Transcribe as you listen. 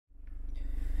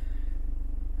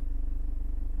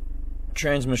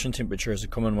transmission temperature is a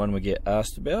common one we get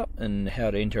asked about and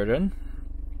how to enter it in.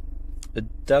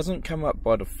 It doesn't come up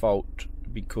by default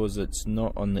because it's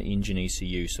not on the engine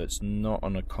ECU, so it's not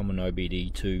on a common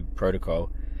OBD2 protocol.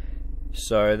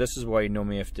 So this is why you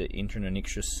normally have to enter in an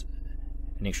extra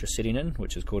setting in,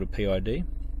 which is called a PID.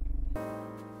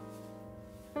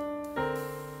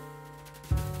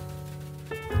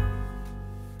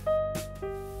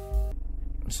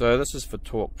 So this is for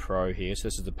Torque Pro here, so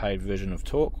this is the paid version of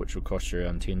Torque, which will cost you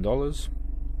around $10.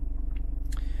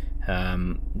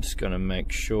 I'm just going to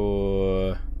make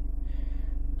sure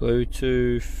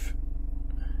Bluetooth,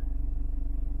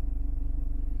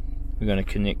 we're going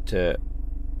to connect to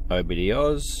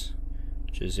OBD-AUS,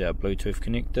 which is our Bluetooth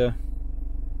connector.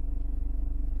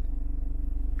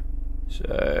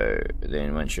 So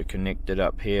then once you're connected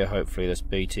up here, hopefully this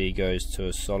BT goes to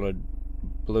a solid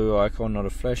blue icon, not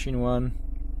a flashing one.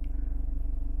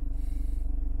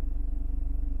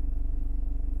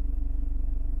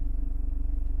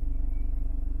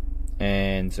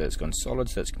 And so it's gone solid,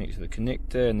 so that's connected to the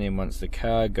connector, and then once the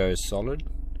car goes solid,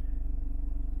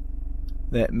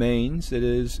 that means it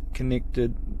is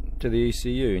connected to the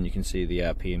ECU, and you can see the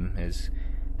RPM as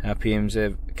RPMs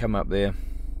have come up there.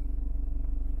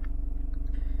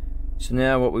 So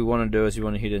now what we want to do is we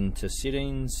want to head into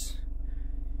settings,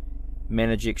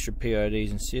 manage extra PIDs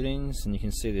and settings, and you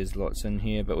can see there's lots in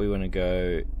here, but we want to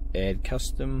go add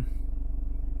custom.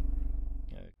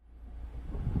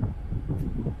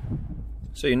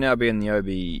 So you'll now be in the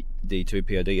OBD2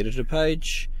 PID editor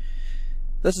page.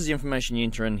 This is the information you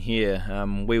enter in here.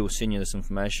 We will send you this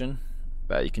information,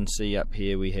 but you can see up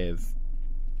here we have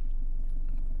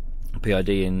a PID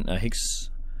in a hex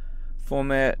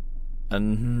format, a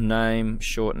name,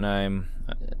 short name,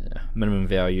 minimum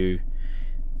value,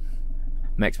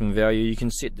 maximum value. You can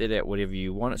set that at whatever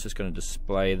you want. It's just going to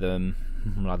display them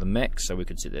rather max, so we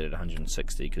could set that at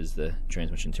 160 because the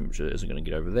transmission temperature isn't going to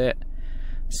get over that.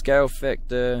 Scale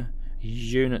factor,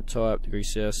 unit type,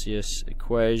 degrees Celsius,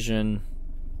 equation,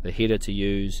 the header to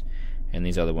use, and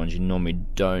these other ones you normally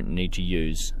don't need to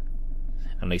use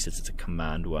unless it's a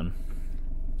command one.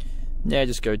 Now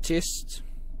just go test.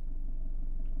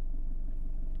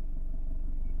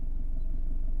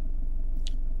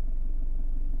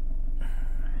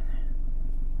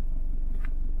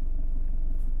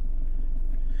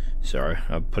 Sorry,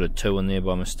 I put a 2 in there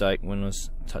by mistake when I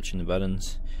was touching the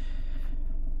buttons.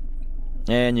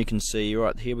 And you can see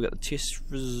right here we've got the test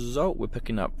result. We're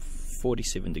picking up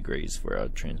 47 degrees for our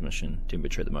transmission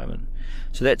temperature at the moment.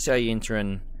 So that's how you enter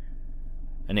in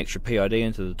an extra PID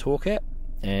into the Torque app,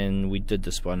 and we did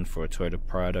this one for a Toyota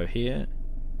Prado here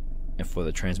and for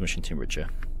the transmission temperature.